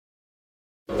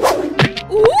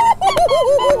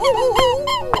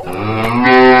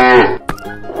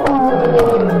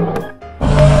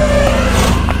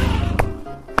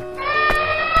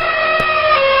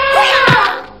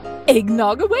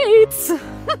Eggnog awaits!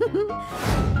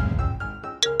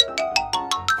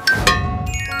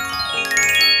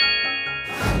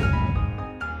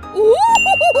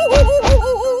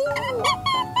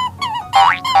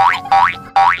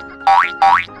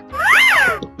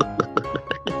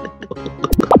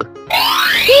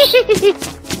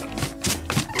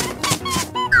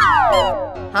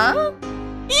 Huh?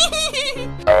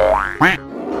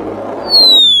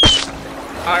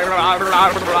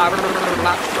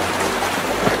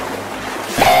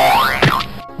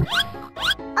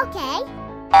 Okay.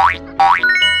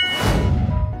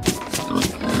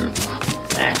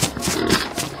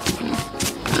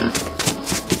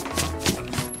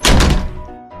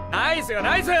 Nice,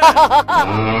 nice.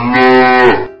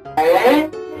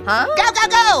 Huh? Go, go,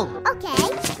 go! Okay.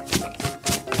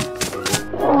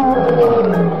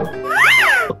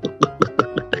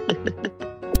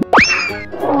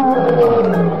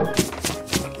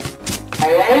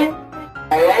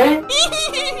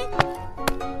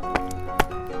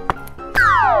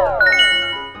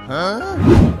 Huh?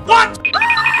 What?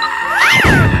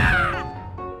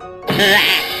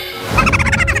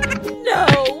 No!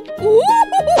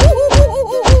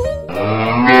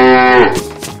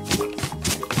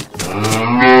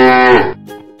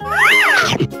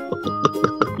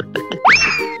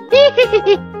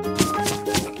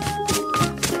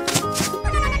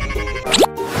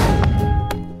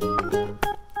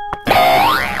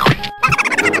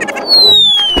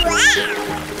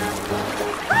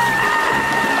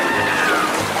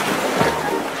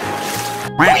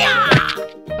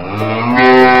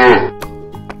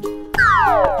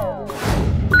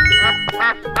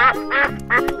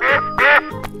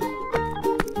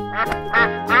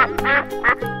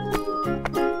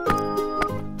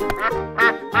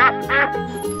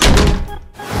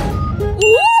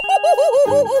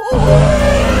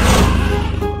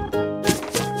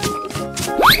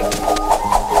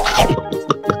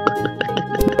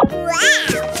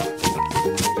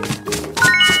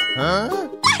 Huh?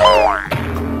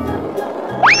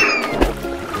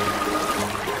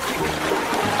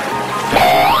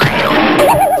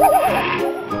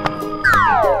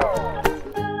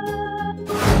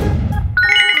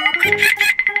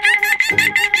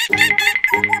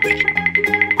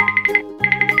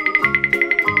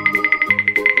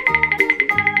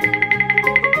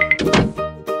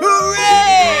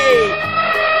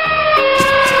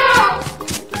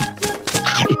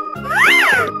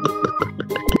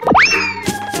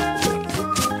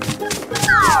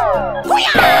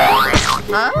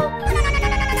 Huh?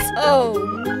 Oh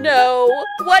no!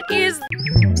 What is...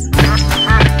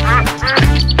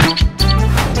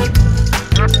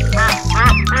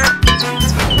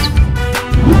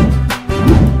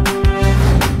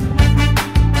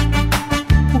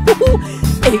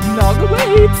 Eggnog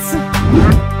awaits!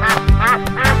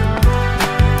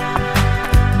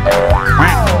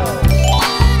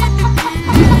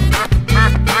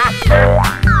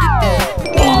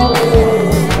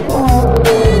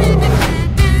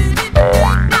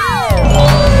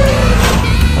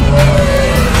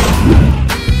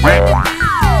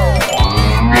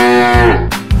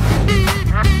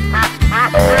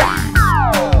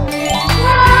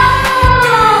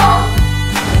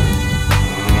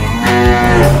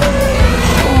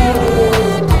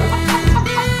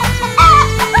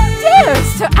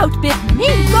 To outbid me!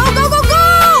 Go, go, go, go!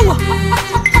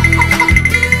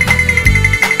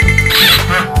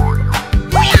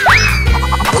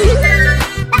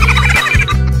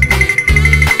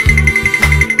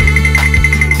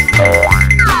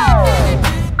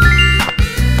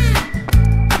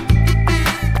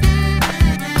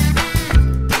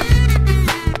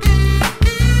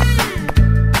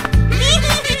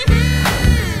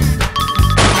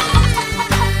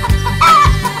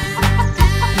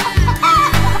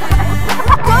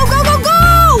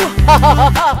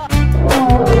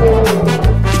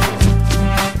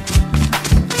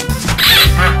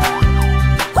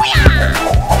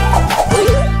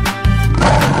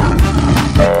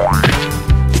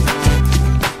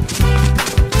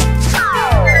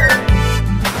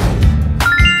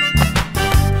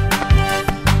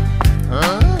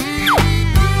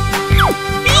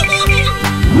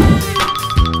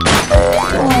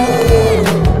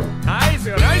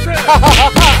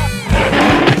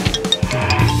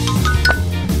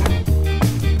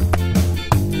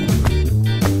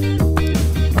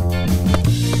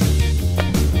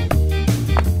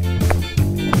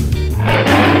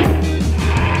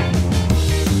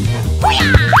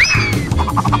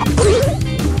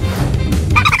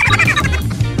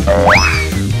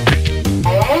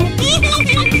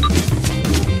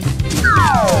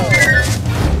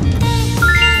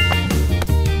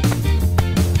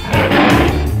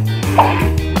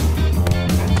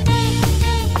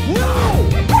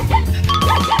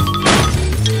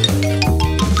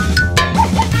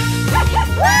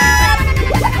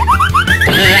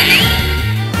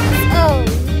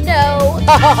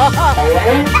 What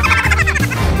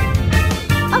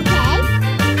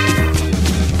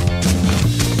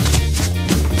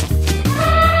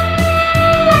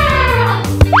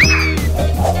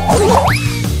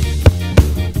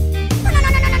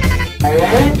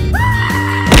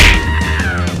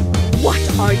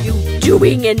are you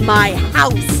doing in my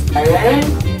house?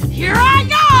 Here I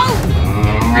go!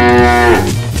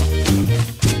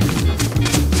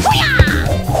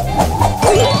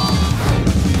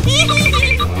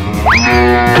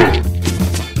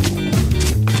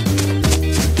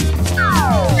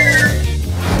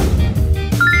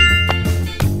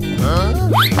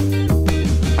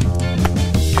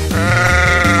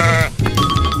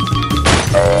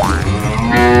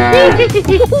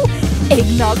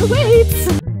 Eggnog awaits!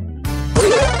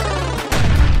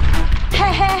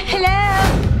 Hello!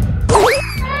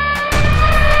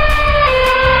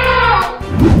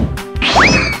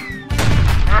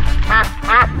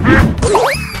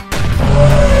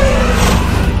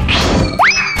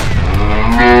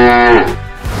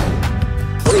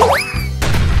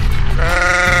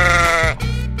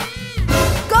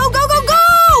 Go, go, go, go!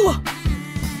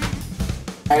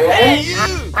 Hey, you!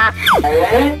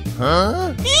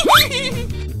 Huh?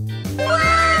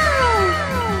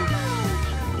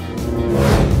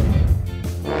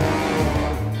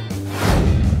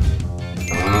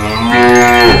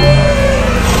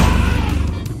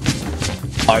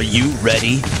 Are you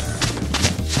ready?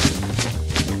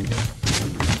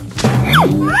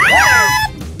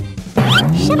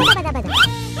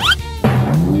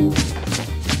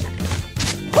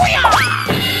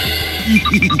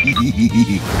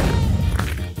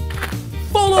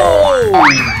 Follow!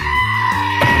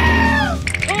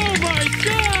 Oh my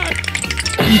god!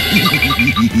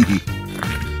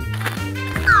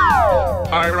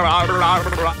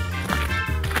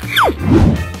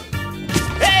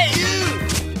 Hey, you!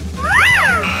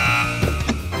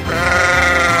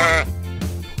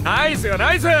 Nice,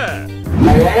 nice!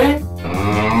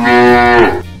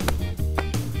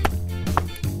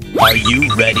 Are you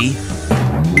ready?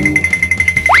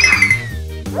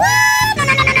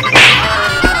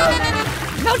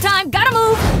 No time, gotta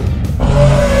move!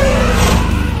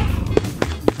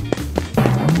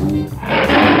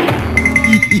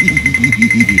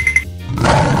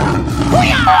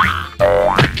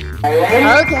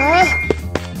 Okay.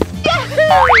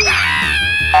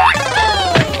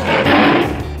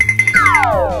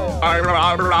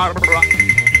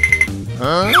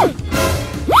 Huh?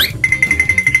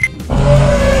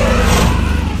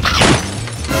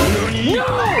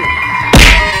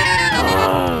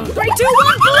 3, 2,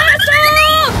 1, blast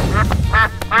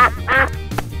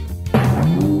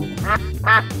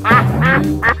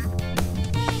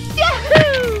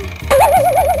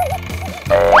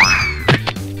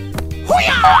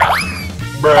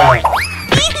Bruh.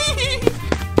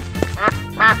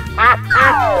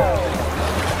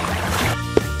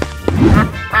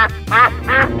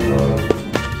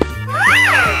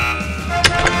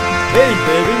 Hey,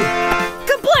 baby!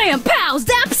 Kablam, pow,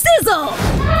 zap, sizzle!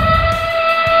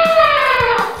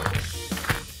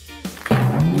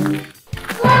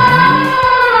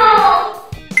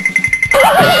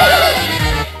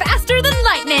 Faster than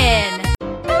lightning!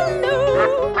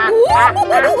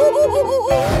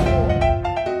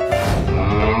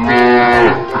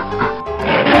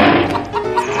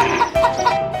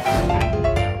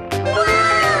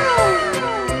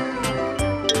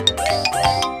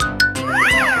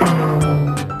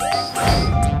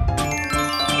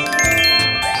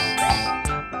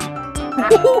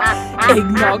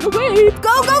 Eggnog away!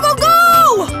 Go, go, go, go!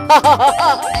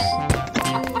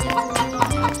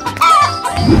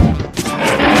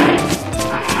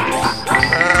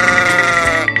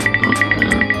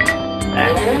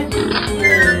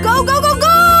 Go, go, go,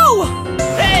 go!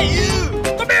 Hey, you!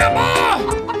 Come here, boy!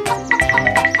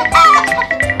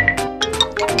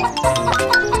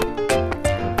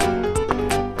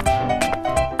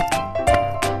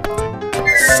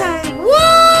 Say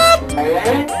what?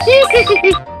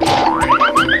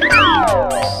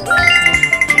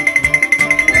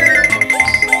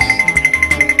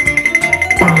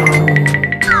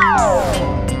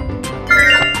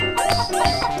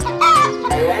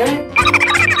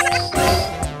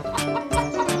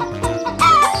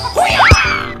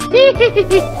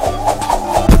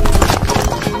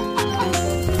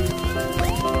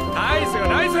 Nice,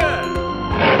 nice!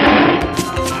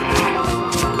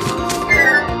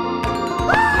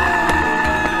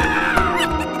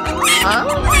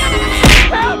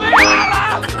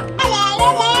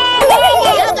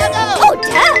 Oh,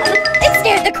 duh! It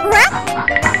scared the crap!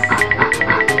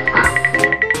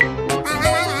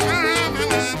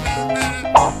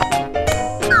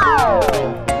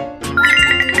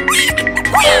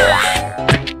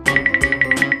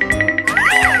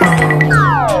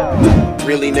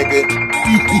 really, nigga?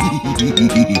 Ding, ding,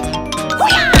 ding!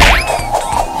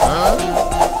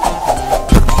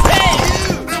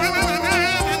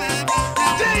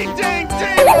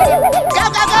 Go,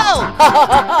 go, go!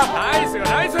 Nice,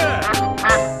 nice!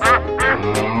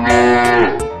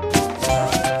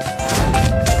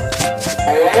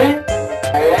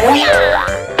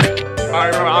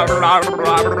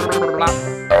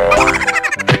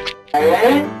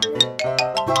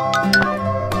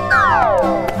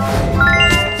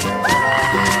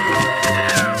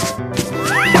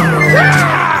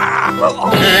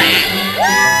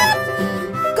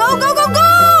 Go, go, go, go!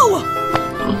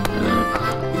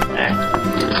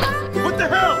 What the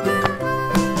hell?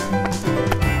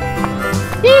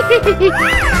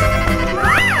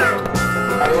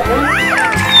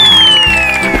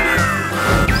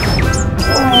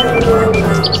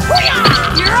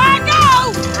 Here I go!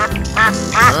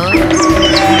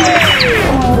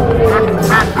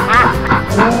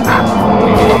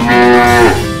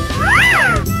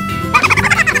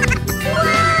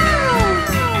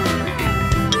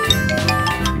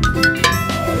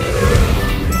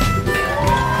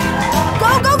 Go,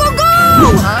 go, go, go!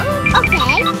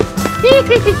 Okay.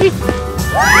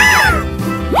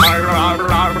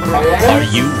 Are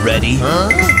you ready? Go,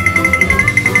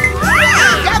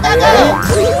 go, go!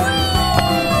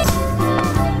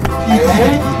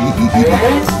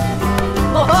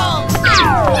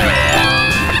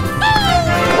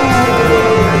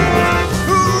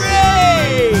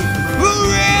 Hooray!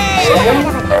 Hooray!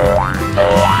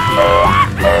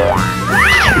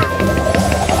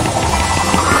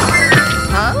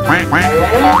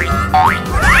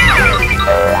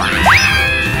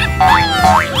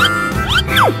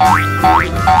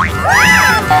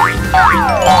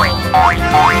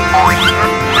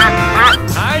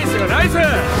 Nice, nice!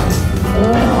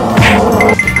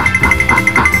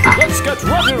 Let's get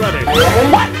Robbie ready!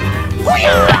 What?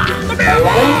 Come here,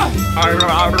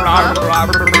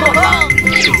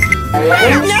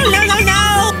 No, no, no, no!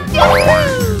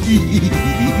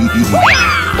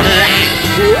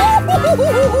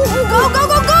 Go, go,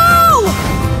 go, go!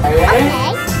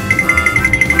 Okay.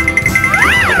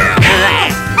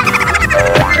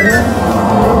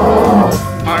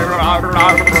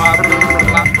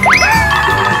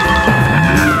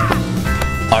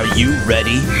 Are you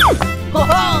ready?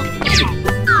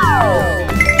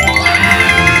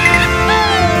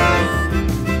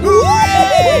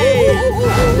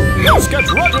 Let's get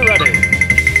Roger ready!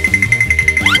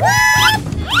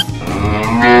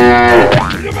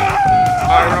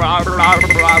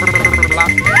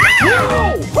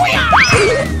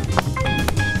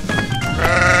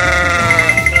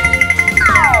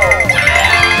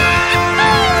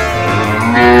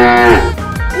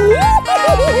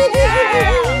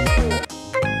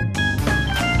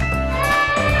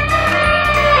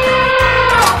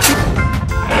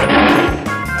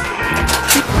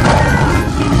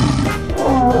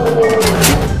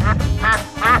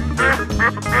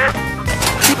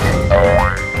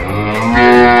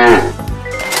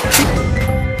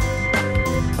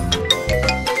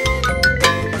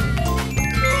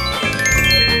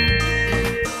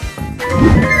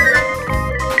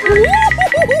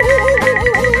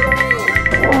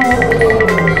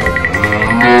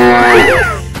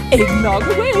 Eggnog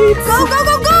waits! Go, go,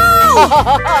 go, go!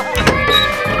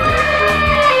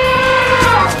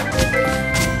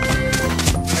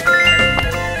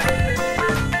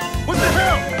 What the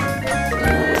hell?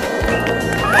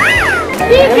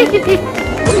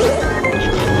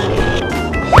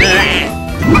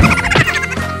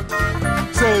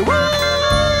 Say what?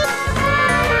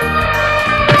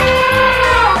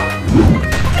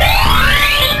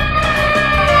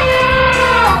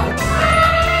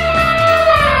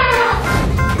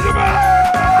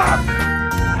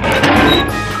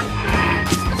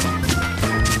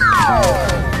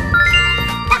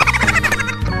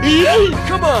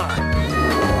 Come on!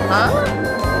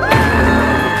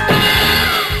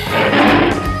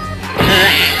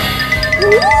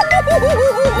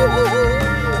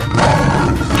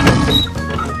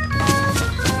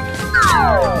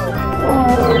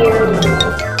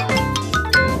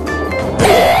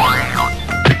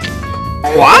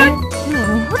 What?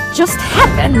 What just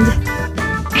happened?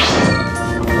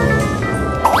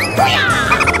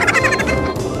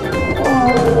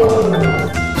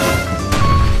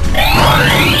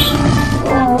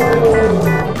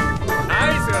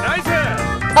 Nice, nice!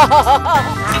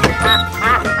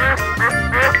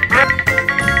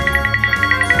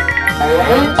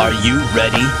 Are you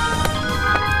ready?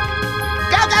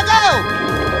 Go, go, go!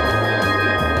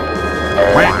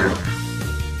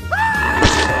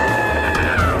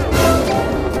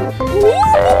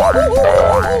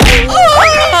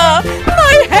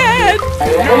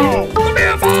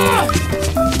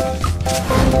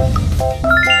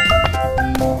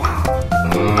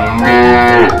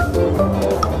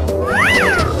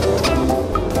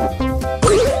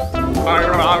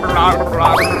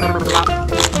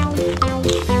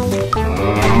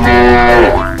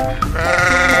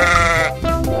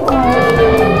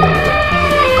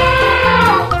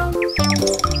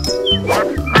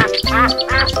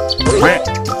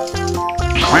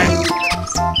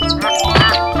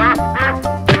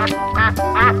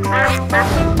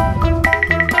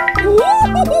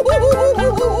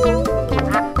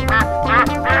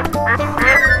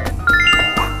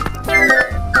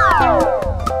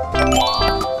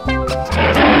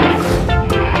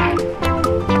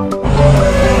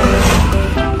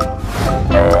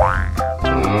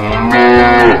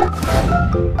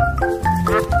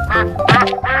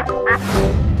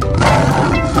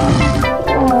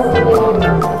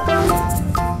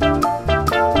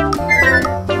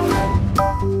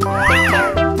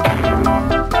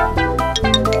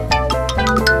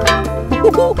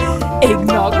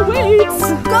 Eggnog awaits.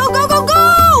 Go, go, go, go!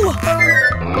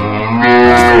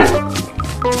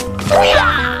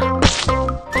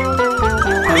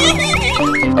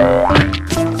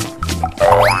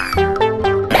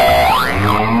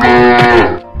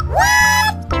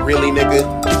 Really, nigga?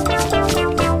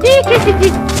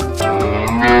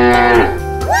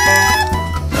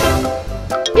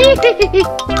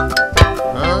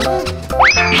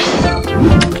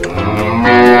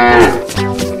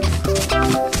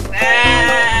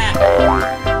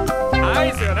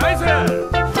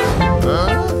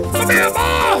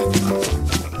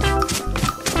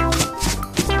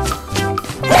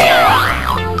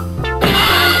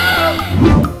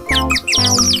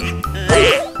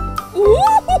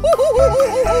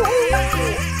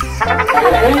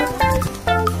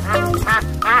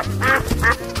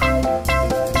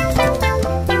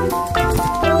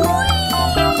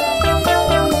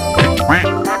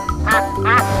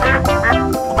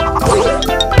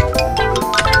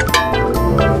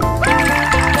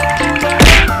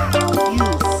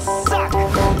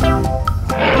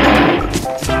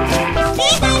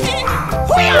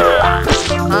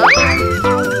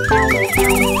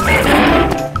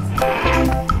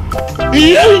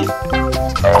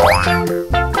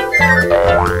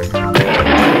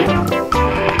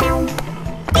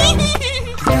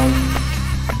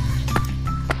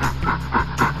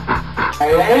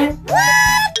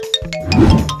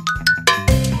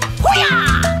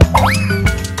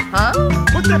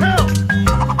 What the hell?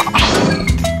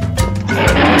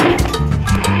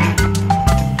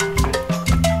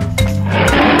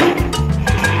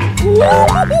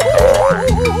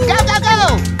 Go, go, go!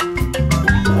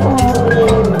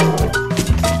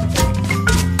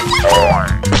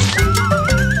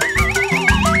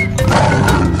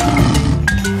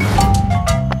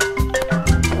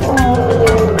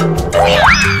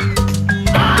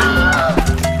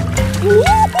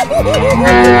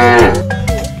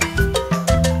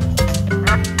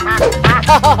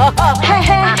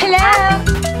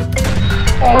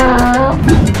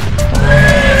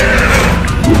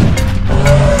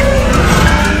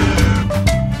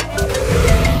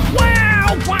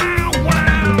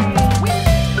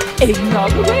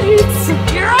 Eggnog awaits.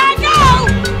 Here I go!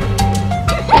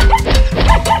 Go,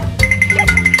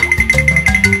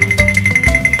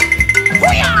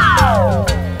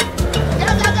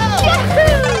 go, go!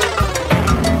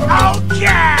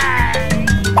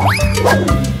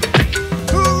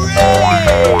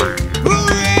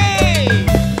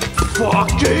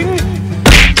 Fucking!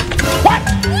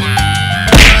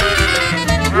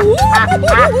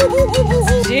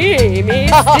 Steamy,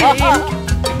 steam.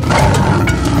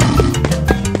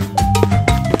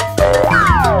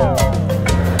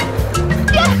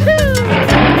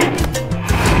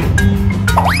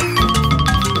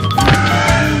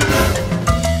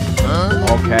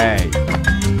 Okay.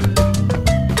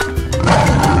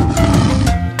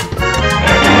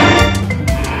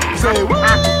 Say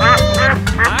what?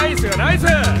 Nice, nice.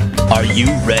 Are you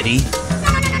ready?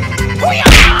 What?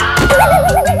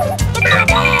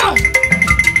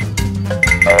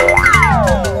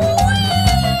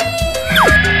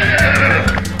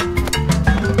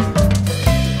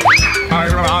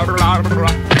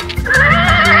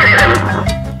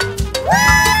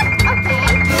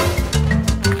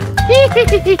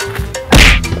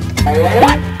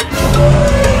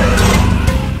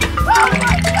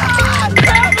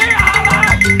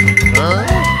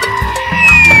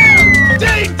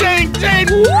 Ding, ding, ding!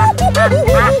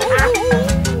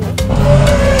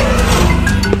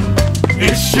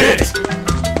 It's shit.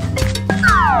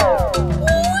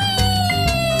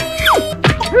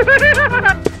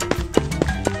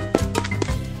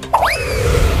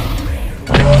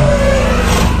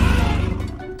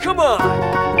 Come on.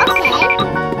 Okay.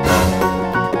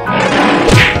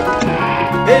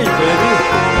 Hey, baby.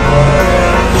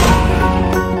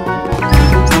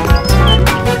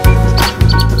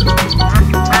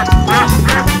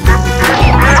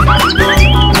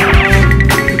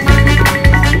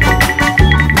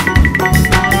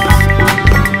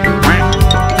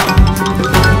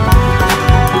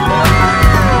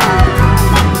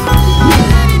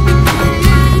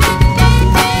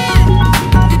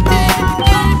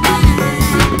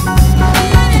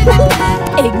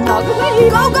 Eggnog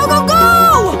awaits. Go, go, go, go!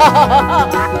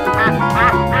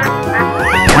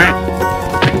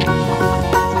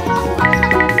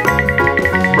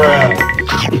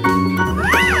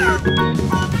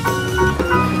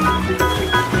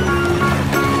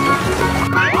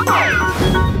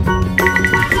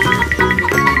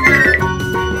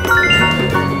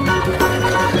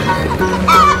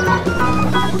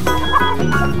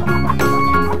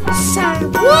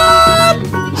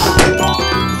 Whoop!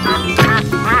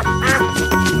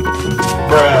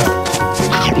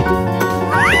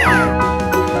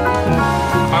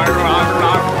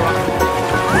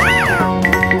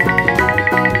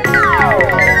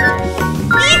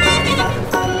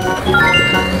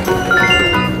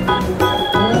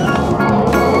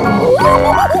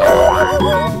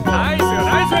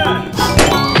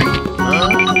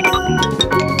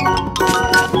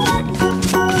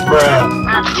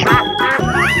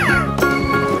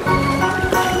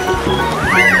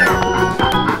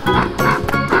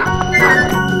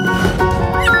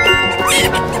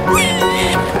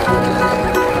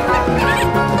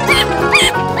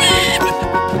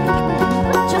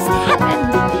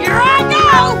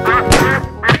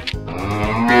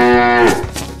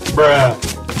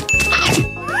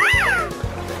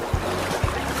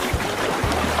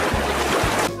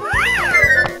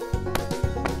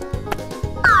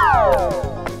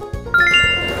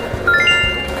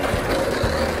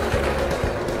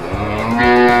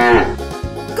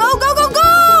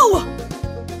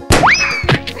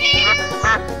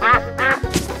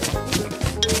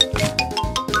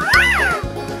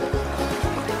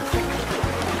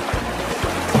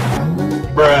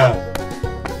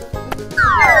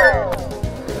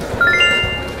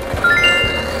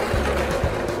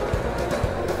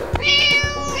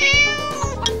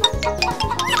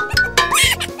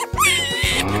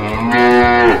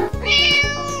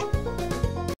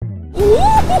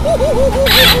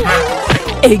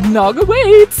 Eggnog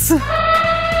awaits!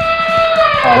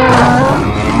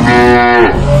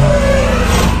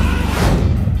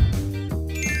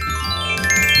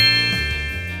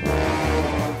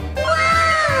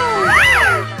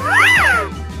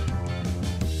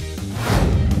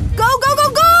 Go, go, go,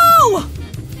 go!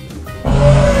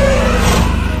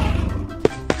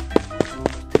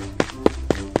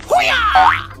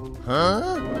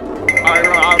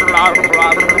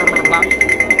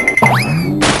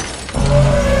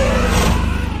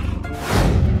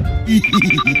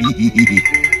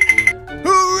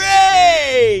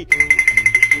 Hooray!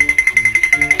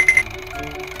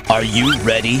 Are you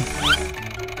ready?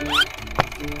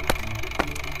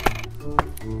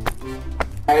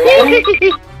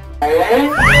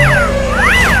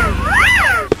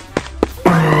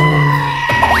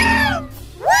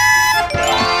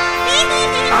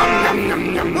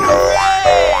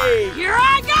 Hooray! Here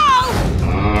I go!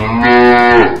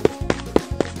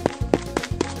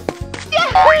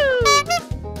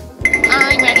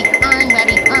 I'm ready, I'm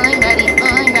ready, I'm ready,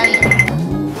 I'm ready.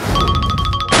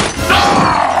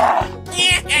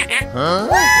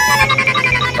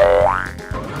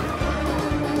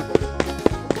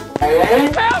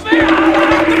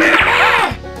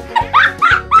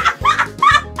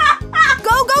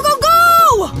 Go, go, go, go!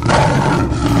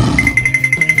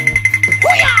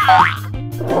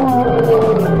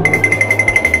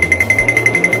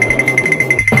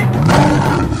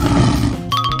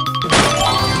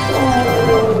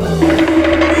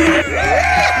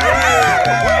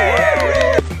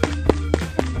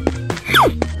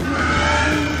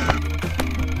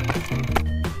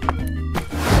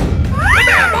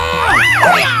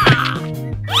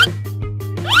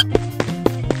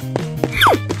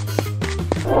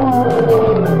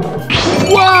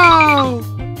 Wow!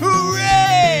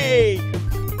 Hooray!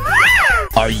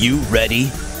 Are you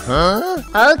ready? Huh?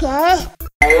 Okay.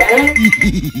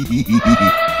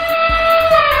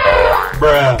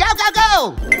 Bruh. Go, go, go!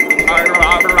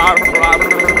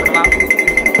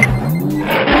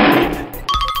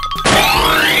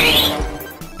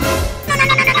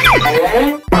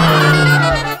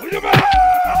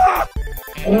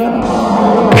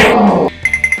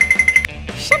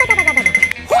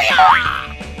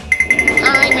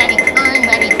 I'm ready, I'm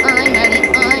ready, I'm ready,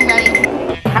 I'm ready.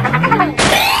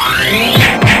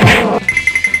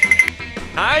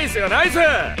 Nice, nice.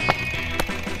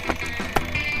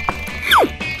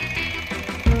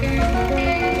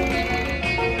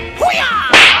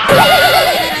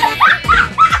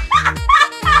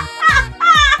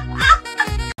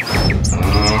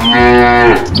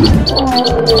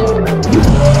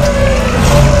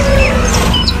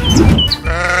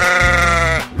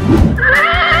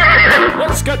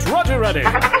 Let's get Roger ready.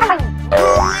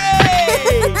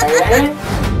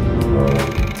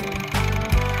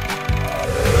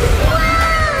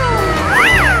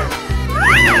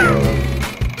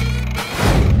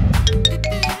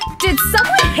 Did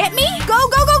someone hit me? Go,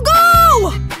 go, go, go!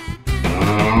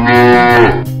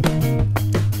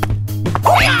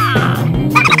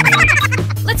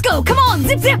 Let's go, come on,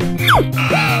 zip, zip!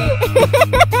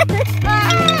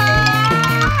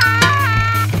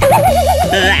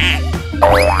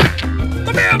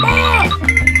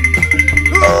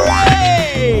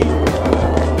 Hooray!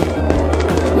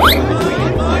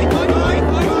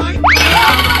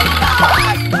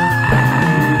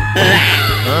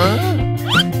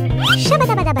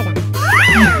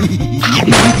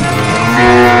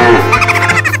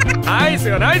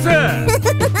 Nice, nice.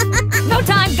 No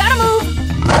time, gotta move!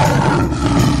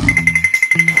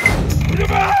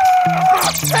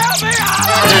 Help me out!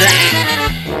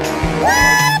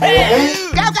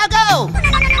 Go, go, go!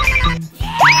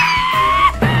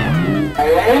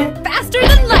 Faster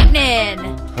than lightning!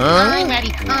 I'm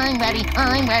ready, I'm ready,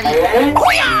 I'm ready.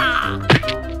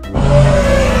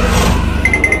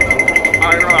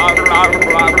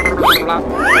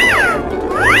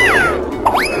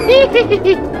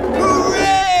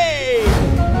 Hooray!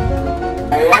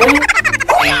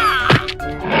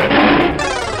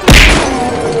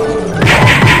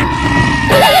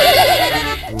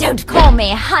 Don't call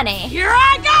me honey! Here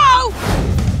I go!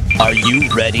 Are you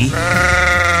ready?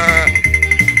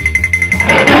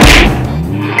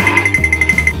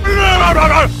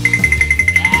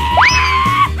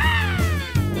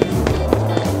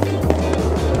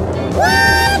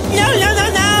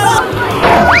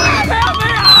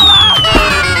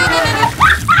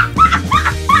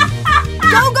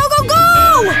 Go, go, go, go!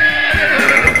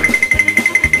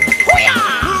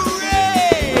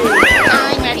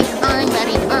 I'm ready, I'm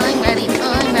ready, I'm ready,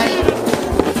 I'm ready.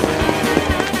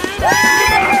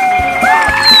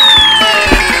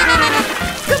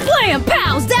 Kablam,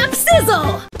 pals, damn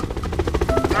sizzle!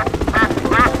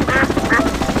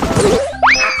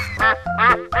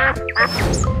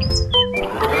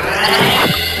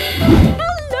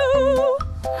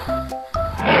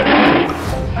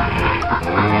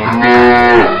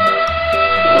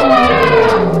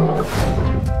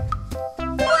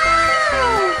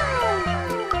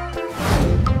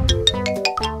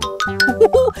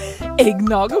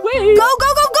 away! Go, go,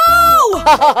 go, go!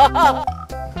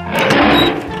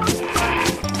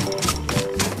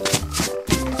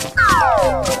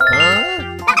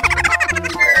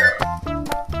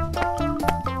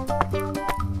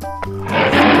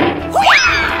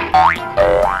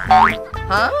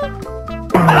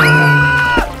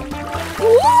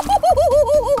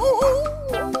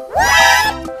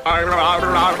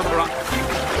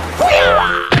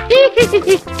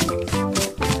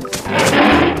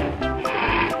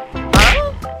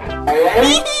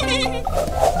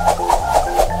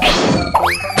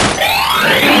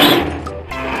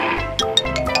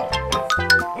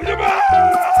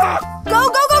 Go,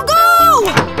 go, go, go!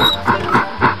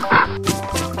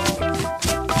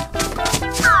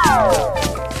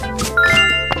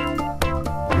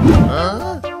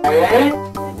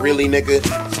 Really, nigga?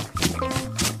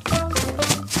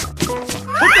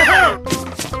 What the hell?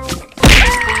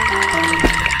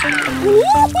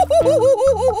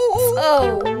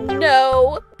 Oh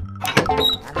no!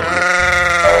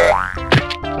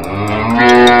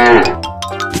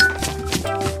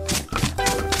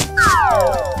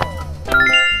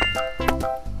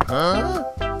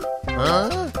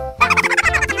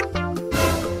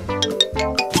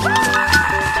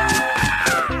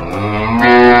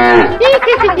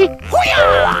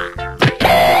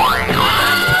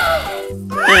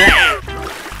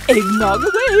 Eggnog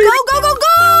away! Go, go, go, go!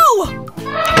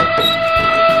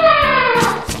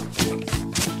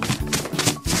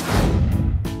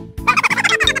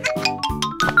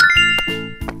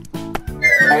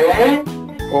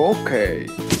 Okay.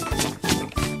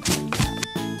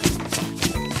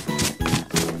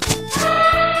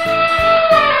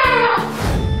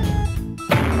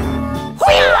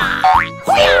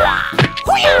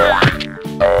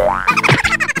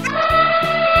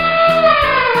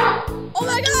 Oh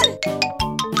my god!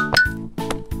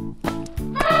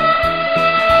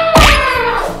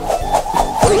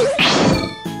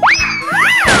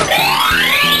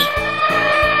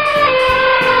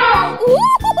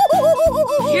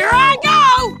 Here I go!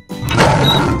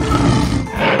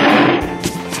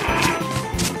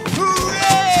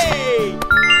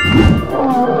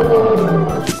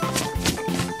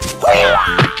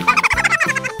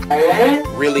 Hooray!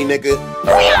 Really, nigga?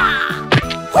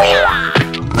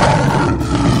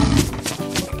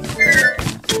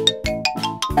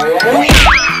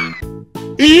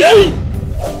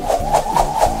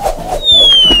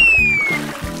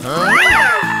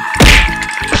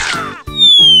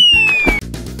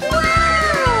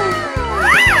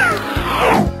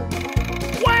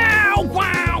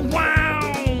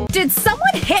 Did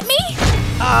someone hit me?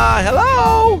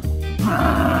 Hello?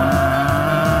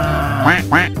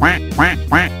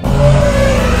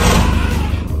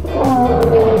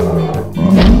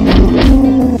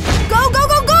 Go, go,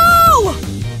 go, go!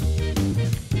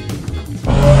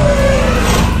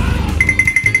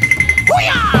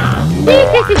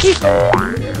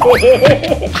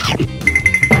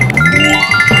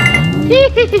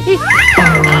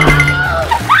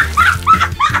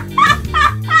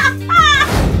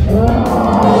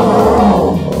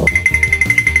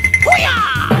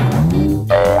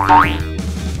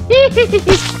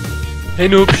 Hey,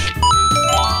 noobs.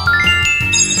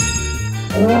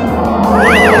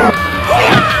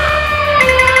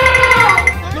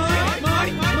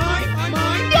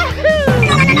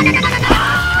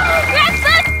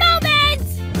 Breakfast moment!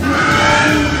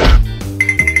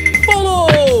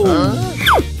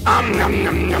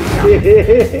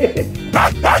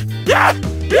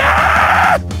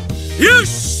 You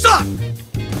suck!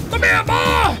 Come here,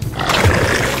 boy!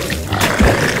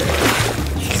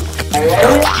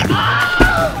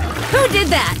 Who did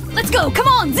that? Let's go, come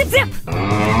on, zip zip!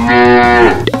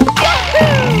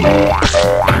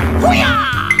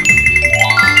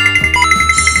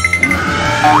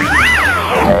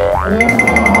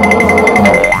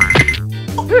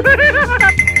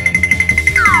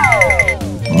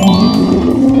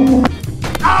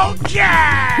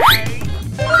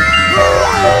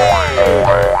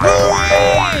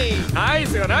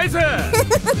 Nice, nice!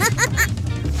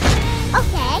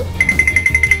 Okay.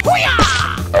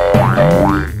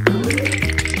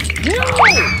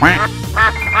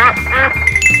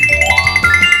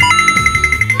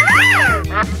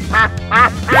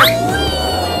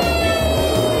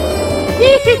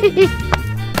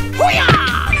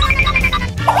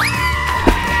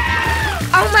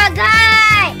 Oh my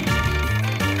god!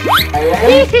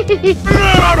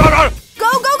 Go,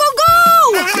 go, go, go!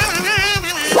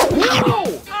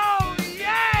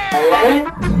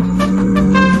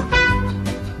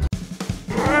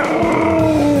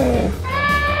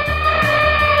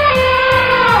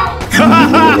 Ha ha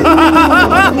ha ha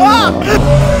ha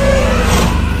ha!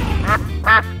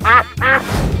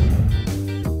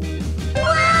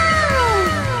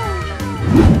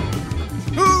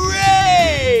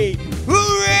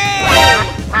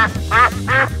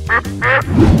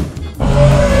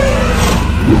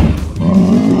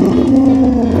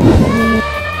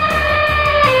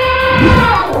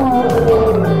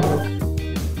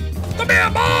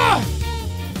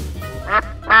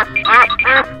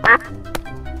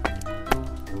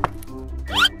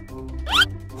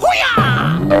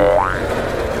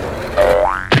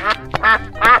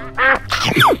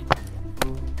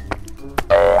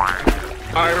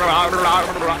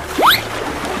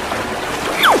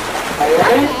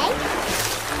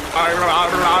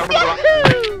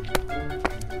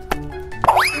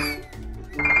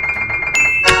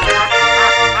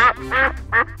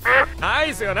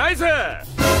 Nice よ、ナイス。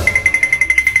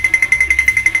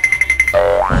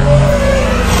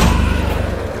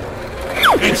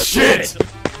It's shit.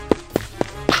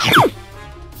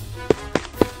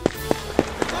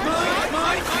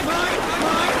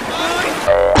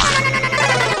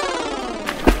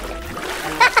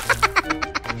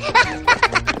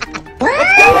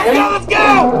 Let's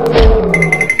go!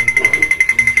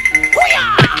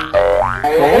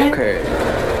 Okay.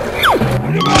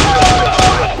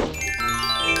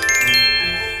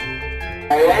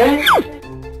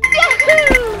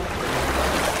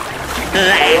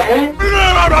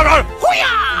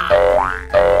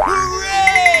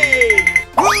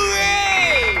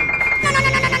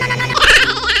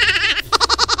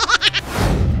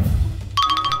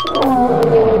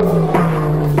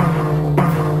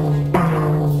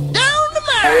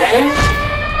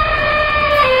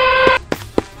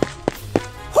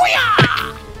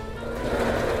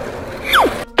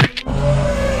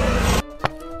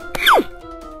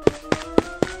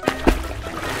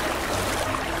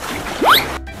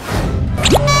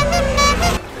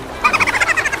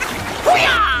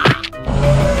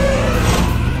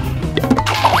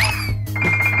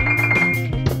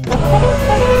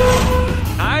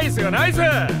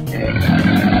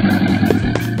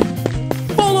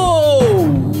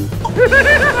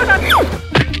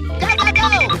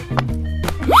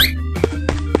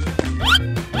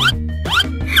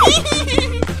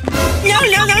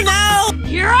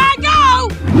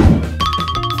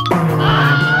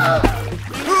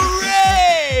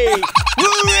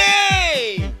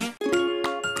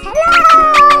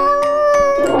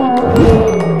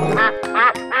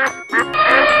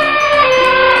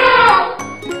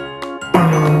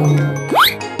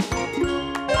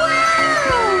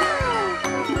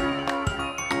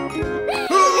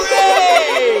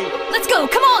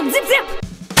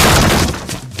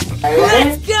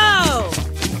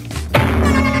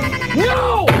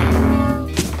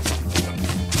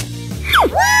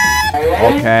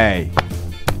 Okay.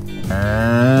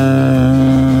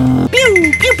 Pew,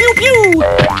 pew, pew, pew.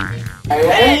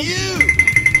 Hey, you!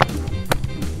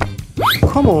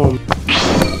 Come on.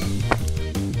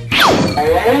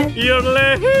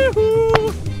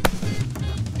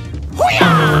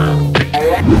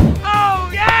 Oh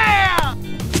yeah!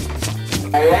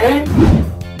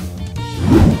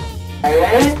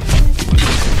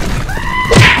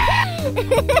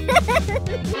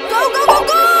 Go, go, go,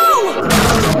 go!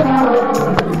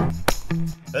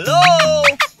 Hello?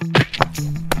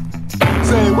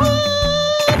 Say what?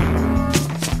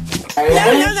 No,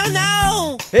 no, no,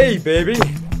 no! Hey, baby.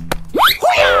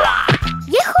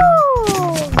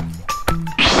 Yahoo!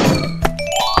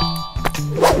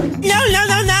 No, no,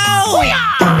 no, no!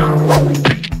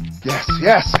 Yes,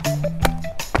 yes.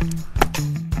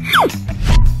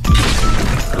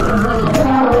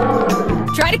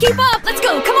 Try to keep up. Let's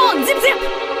go. Come on, zip, zip.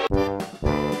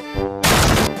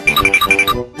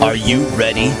 Are you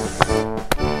ready?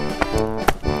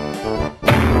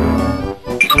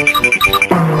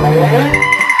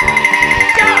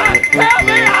 Help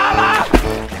me, Allah!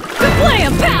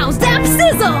 Blam, pow, zap,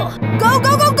 sizzle. Go,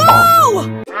 go, go, go!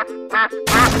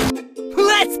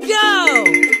 Let's go!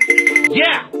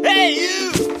 Yeah! Hey,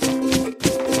 you!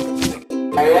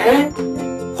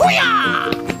 Oh yeah!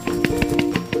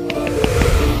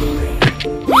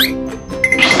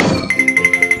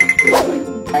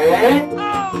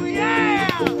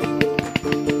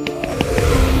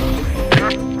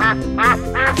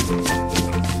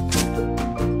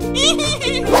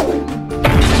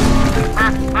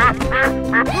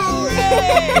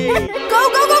 Go,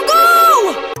 go, go, go!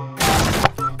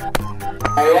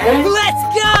 Let's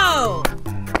go!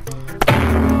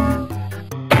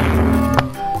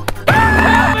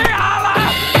 Help me, Allah!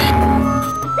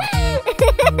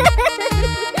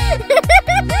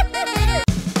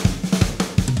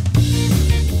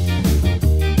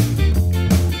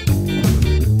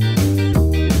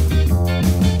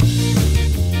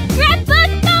 Grab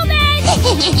bug moment.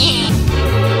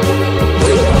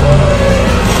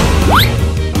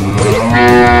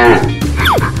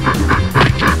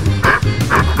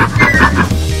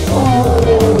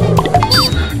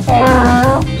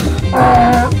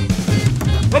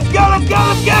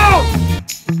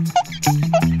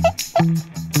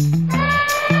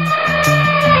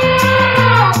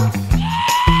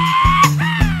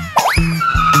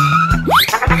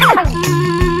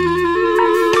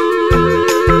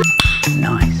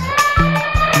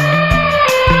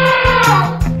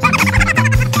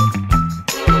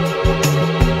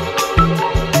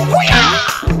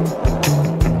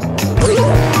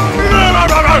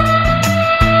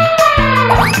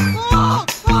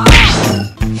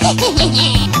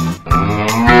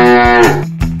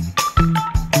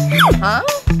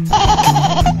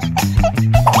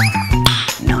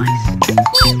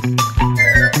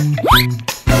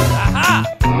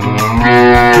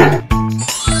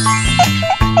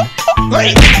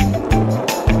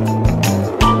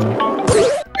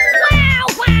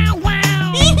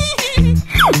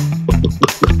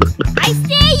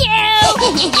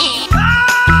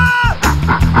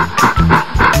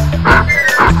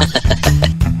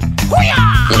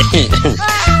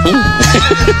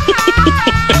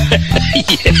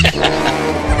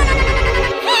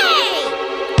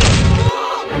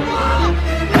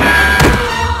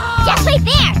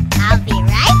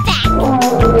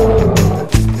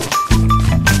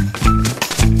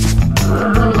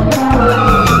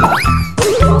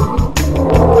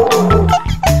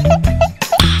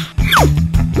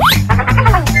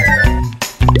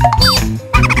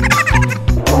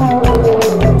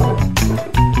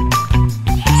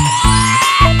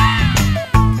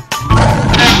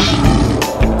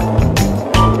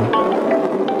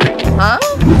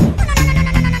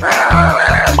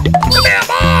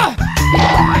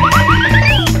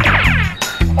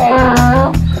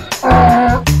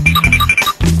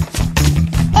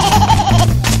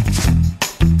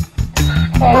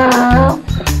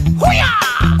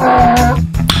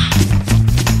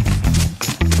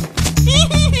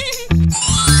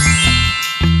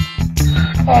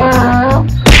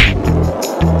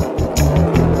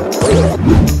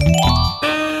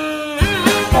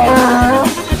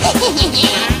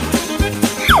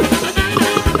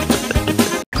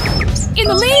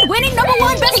 Reigning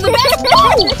 #1 best of the best.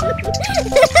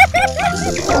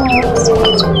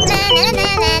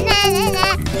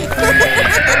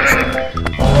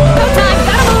 Go time,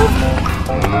 gotta move.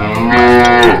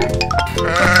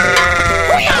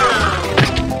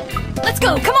 Let's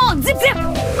go, come on, zip zip.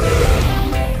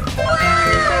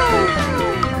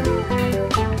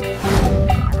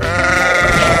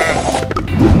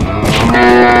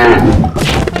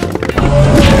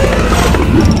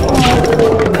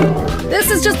 This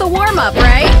is just the warm-up,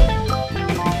 right?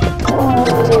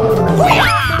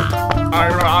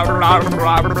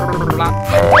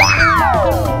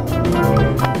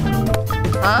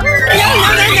 Huh?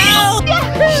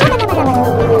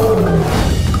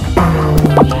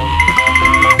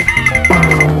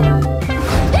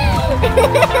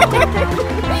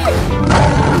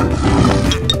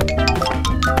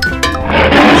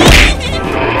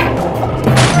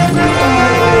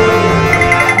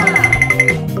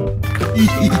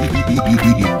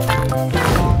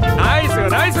 Nice,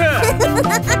 nice.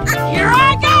 Here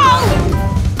I go!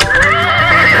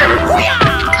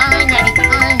 I'm ready,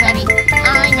 I'm ready,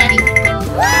 I'm ready.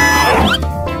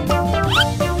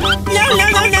 No, no,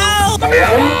 no, no!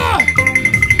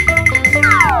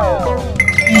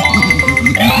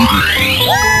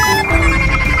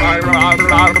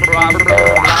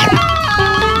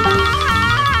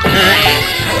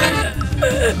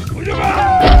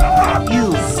 You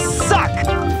suck!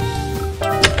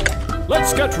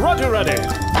 Let's get Roger ready.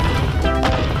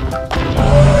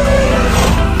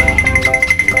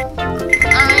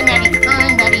 I'm ready,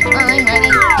 I'm ready, I'm ready.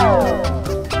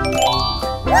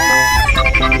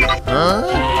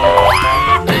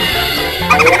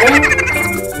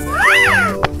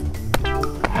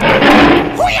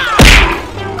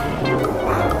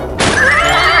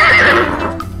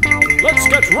 Let's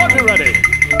get Roger ready.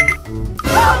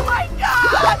 Oh my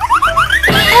god!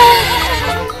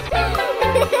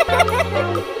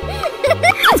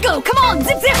 Let's go, come on,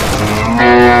 zip zip.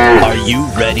 Are you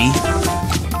ready?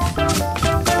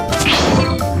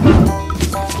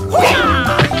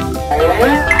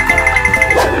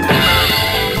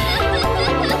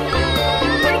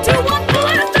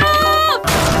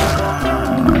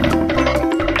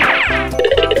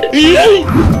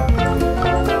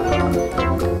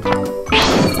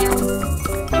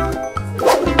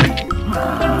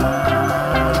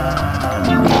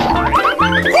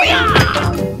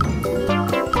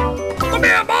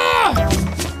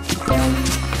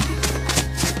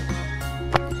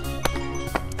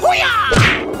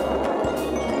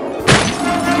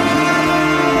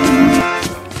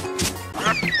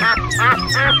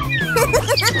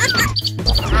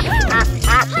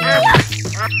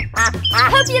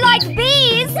 Hope you like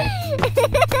bees!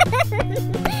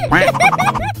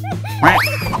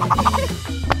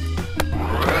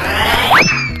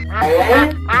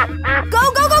 Go,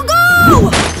 go, go, go!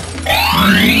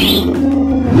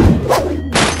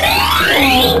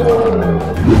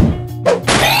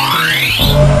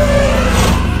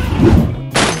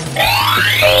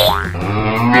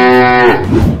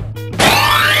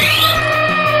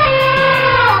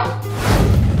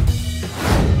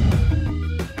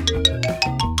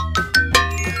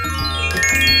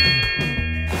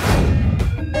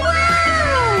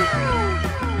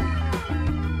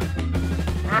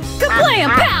 Kablam,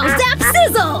 pow, zap,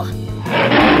 sizzle!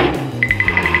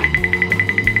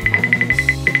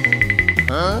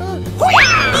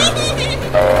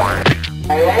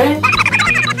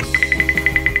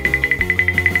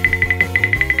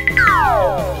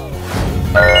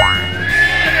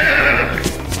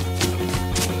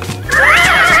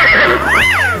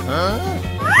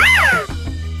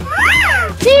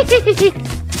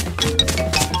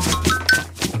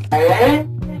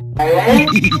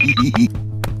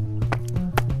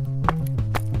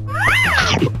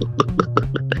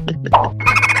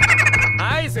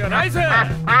 Nice, nice.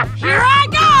 Here I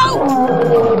go!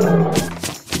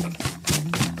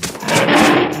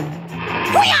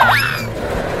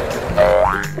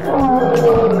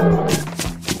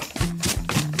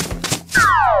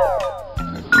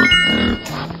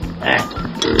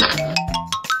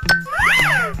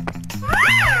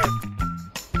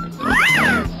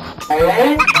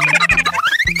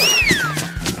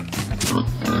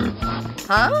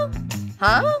 Huh?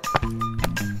 Huh?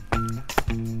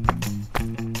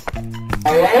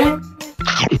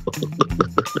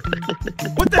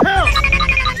 What the hell?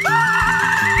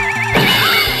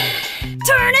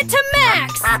 Turn it to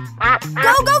max!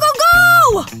 Go, go, go, go!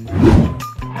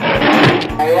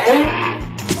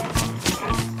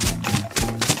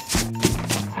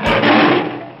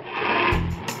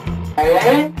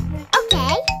 Okay.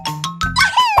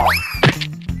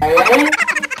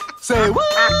 Say what?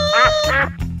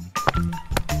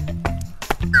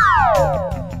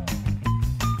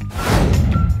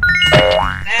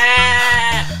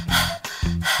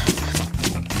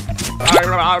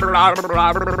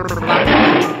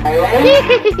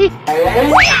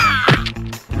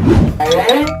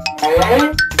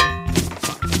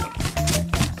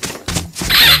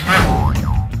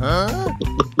 Huh?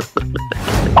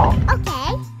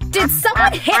 Okay. Did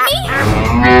someone hit me?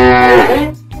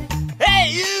 Hey,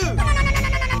 you!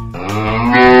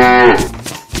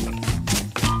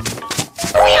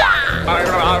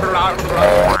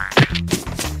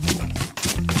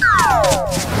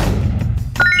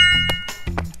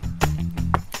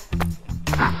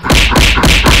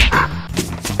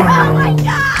 Oh my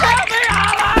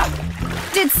God!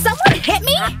 Did someone hit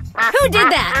me? Who did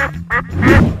that?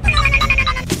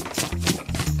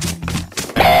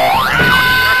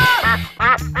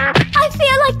 I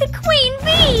feel like the queen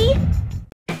bee.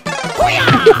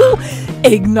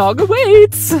 Eggnog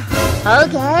awaits.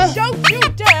 Okay. Don't you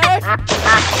dare!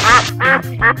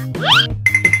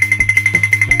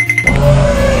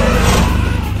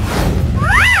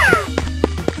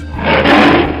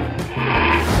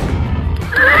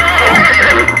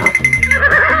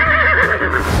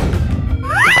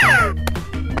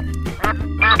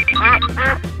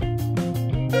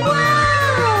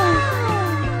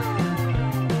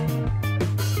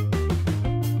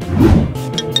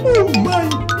 Oh my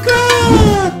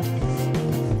God!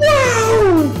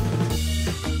 Wow!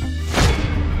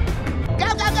 Go,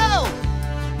 go, go!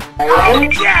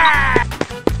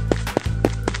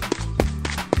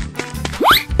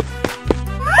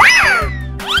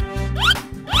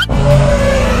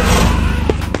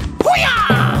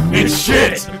 It's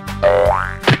shit!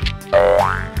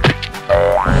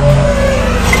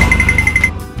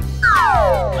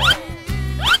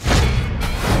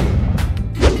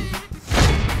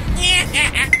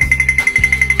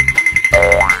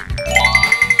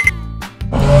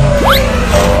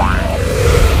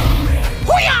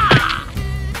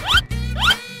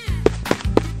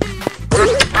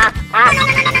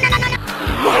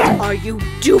 What are you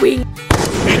doing?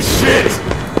 It's shit!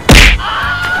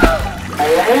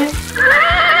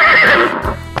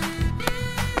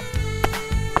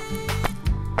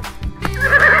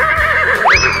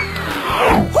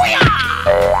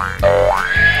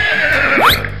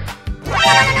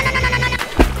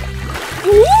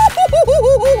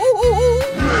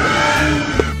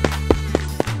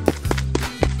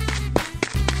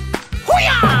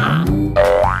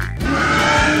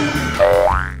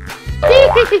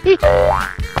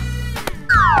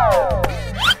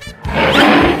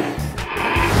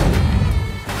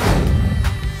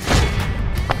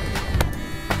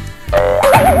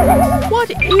 What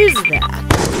is that?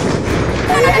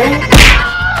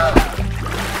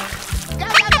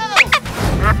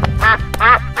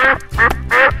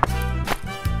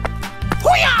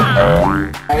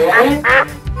 Go, go, go!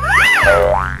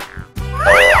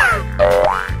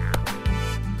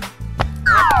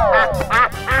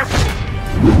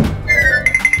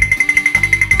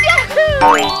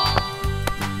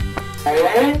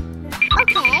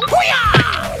 Okay.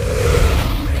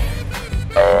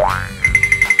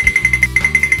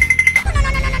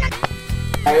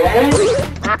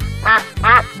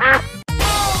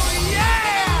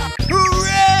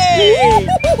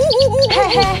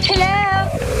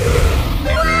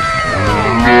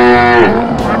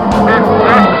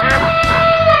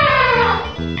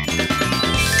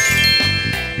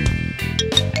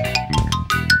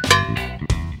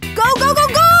 Go, go, go,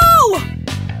 go!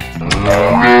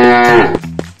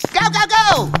 Go, go, go!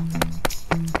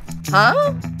 Huh?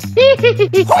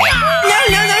 No,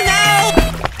 no, no, no!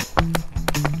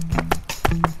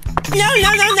 No,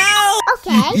 no, no, no!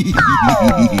 Okay.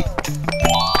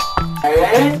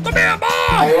 Come here, boy!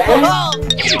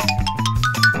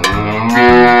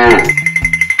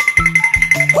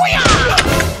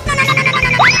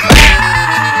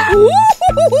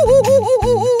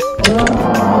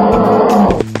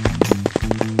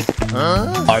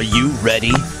 Are you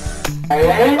ready?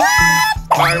 Okay.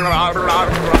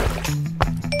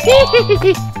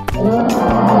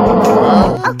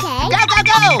 Go, go,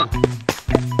 go!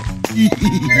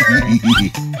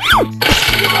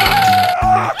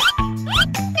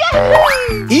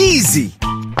 Easy!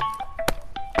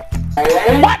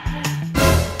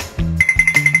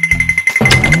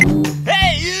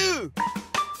 Hey, you!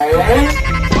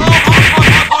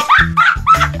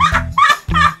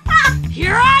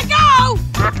 Here I go!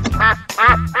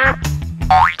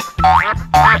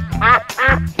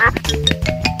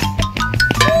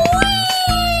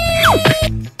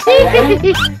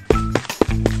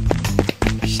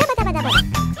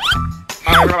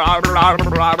 Hey,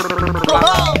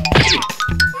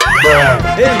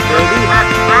 baby.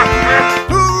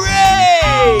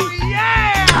 Hooray!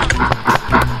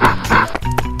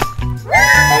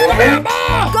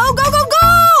 Go, go, go, go!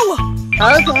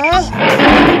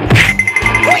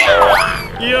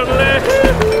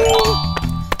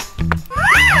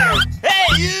 Hey,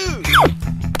 you!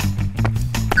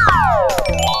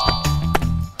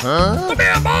 Come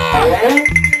here, boy!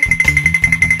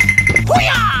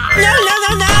 No, no,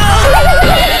 no, no!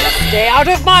 Stay out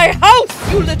of my house,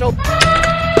 you little...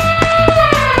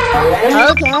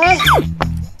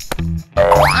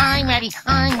 I'm ready.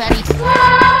 I'm ready.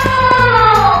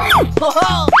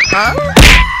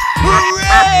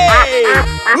 Hooray!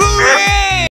 Hooray!